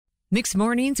Mixed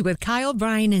Mornings with Kyle,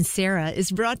 Brian, and Sarah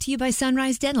is brought to you by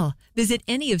Sunrise Dental. Visit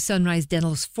any of Sunrise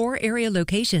Dental's 4 area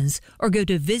locations or go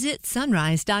to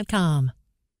visitsunrise.com.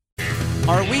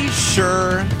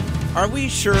 Are we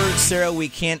sure, Sarah, we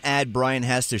can't add Brian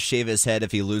has to shave his head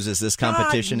if he loses this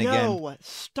competition again? No,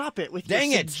 stop it with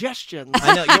Dang your it. suggestions.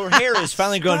 I know, your hair is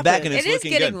finally growing back and it's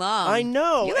looking good. It is getting long. I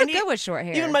know. You look good with short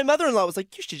hair. Even my mother-in-law was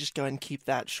like, you should just go ahead and keep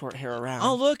that short hair around.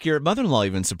 Oh, look, your mother-in-law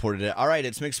even supported it. All right,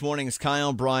 it's Mixed Mornings.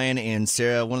 Kyle, Brian, and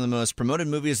Sarah. One of the most promoted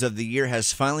movies of the year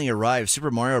has finally arrived.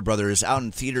 Super Mario Brothers out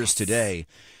in theaters today.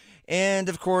 And,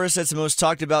 of course, that's the most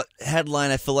talked about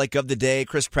headline, I feel like, of the day.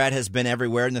 Chris Pratt has been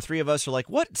everywhere, and the three of us are like,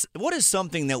 what is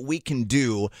something that we can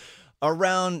do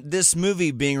around this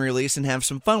movie being released and have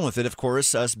some fun with it? Of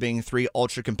course, us being 3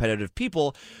 ultra-competitive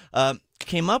people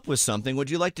came up with something. Would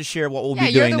you like to share what we'll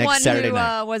be doing next Saturday night? You're the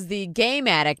one who was the game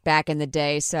addict back in the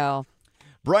day, so...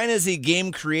 Brian is the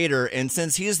game creator, and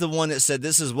since he's the one that said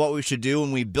this is what we should do,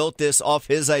 and we built this off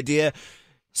his idea...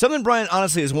 Something Brian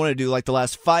honestly has wanted to do like the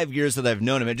last 5 years that I've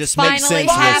known him. It just makes sense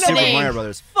with Super Mario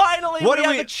Brothers. Finally, we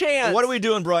have a chance. What are we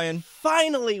doing, Brian?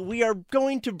 Finally, we are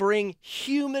going to bring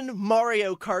human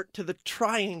Mario Kart to the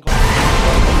triangle.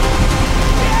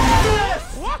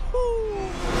 Yes! Woohoo!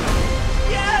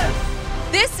 Yes!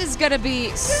 This is going to be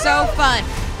so fun.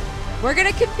 We're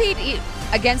going to compete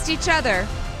against each other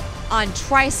on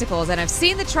tricycles. And I've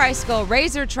seen the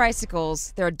Razor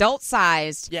tricycles. They're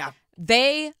adult-sized. Yeah.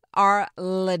 They are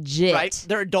legit. Right?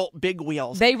 They're adult big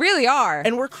wheels. They really are.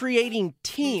 And we're creating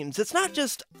teams. It's not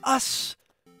just us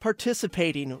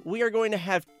participating. We are going to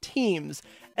have teams.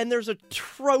 And there's a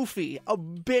trophy, a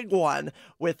big one,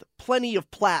 with plenty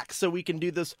of plaques. So we can do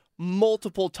this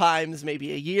multiple times,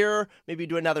 maybe a year, maybe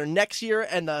do another next year.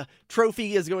 And the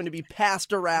trophy is going to be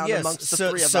passed around amongst the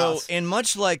three of us. And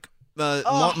much like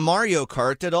Mario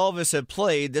Kart that all of us have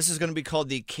played, this is going to be called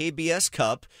the KBS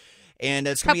Cup. And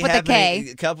it's going to be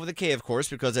happening. Cup with a K, of course,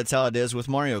 because that's how it is with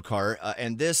Mario Kart.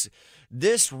 And this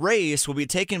race will be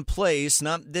taking place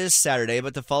not this Saturday,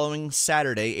 but the following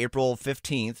Saturday, April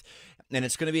 15th. And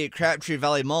it's going to be at Crabtree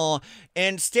Valley Mall.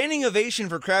 And standing ovation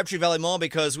for Crabtree Valley Mall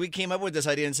because we came up with this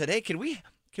idea and said, hey, can we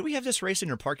have this race in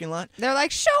your parking lot? They're like,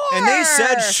 sure. And they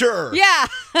said, sure. Yeah.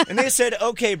 And they said,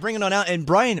 okay, bring it on out. And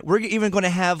Brian, we're even going to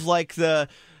have like the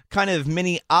kind of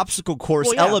mini obstacle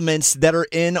course elements that are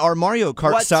in our Mario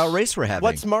Kart style race we're having.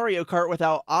 What's Mario Kart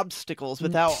without obstacles,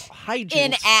 without hijinks?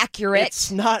 Inaccurate.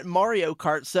 It's not Mario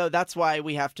Kart, so that's why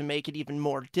we have to make it even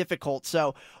more difficult.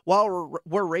 So while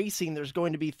we're racing, there's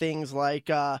going to be things like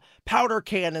powder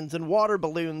cannons and water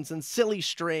balloons and silly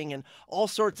string and all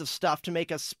sorts of stuff to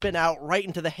make us spin out right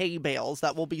into the hay bales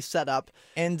that will be set up.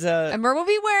 And we'll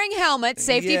be wearing helmets,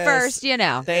 safety first, you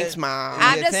know. Thanks, Mom.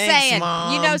 I'm just saying,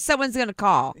 Mom. you know someone's going to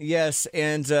call. Yes,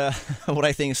 and what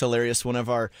I think is hilarious, one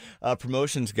of our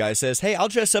promotions guys says, hey, I'll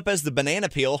dress up as the banana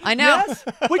peel. I know. Yes,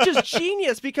 which is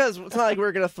genius because it's not like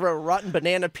we're going to throw rotten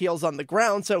banana peels on the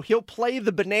ground, so he'll play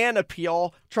the banana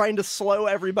peel trying to slow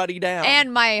everybody down.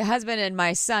 And my husband and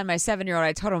my son, my 7-year-old,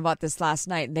 I told him about this last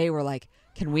night, and they were like,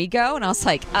 can we go? And I was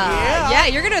like, yeah,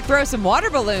 you're going to throw some water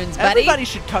balloons, buddy. Everybody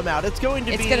should come out. It's going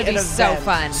to be an event. So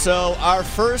fun. So our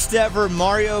first ever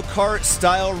Mario Kart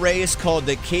style race called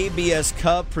the KBS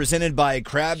Cup presented by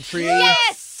Crabtree.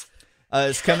 Yes!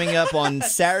 Is coming up on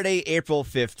Saturday, April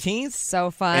 15th. So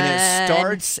fun. And it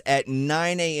starts at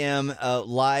 9 a.m.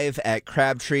 Live at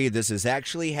Crabtree. This is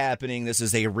actually happening. This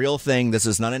is a real thing. This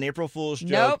is not an April Fool's joke.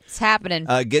 Nope, it's happening.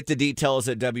 Get the details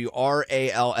at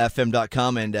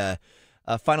WRALFM.com. And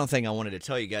final thing I wanted to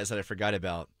tell you guys that I forgot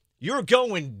about. You're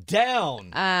going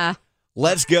down.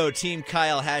 Let's go, Team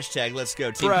Kyle. Hashtag let's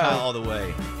go, Team Kyle all the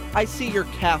way. I see your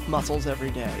calf muscles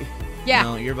every day. Yeah.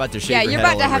 No, you're about to shake your you're head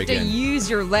about to all over have again. to use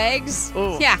your legs.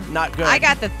 Ooh, yeah. Not good. I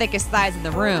got the thickest thighs in the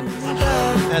room.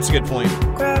 That's a good point.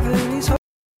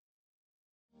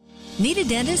 Need a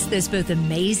dentist that's both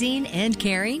amazing and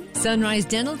caring? Sunrise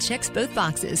Dental checks both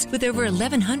boxes with over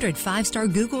 1,100 5-star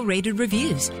Google-rated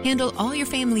reviews. Handle all your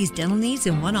family's dental needs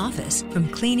in one office, from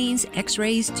cleanings,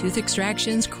 x-rays, tooth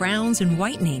extractions, crowns, and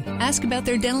whitening. Ask about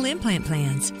their dental implant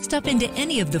plans. Stop into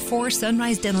any of the 4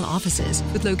 Sunrise Dental offices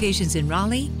with locations in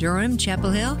Raleigh, Durham,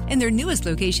 Chapel Hill, and their newest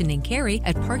location in Cary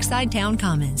at Parkside Town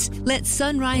Commons. Let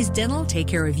Sunrise Dental take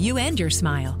care of you and your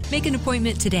smile. Make an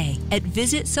appointment today at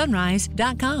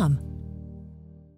visitsunrise.com.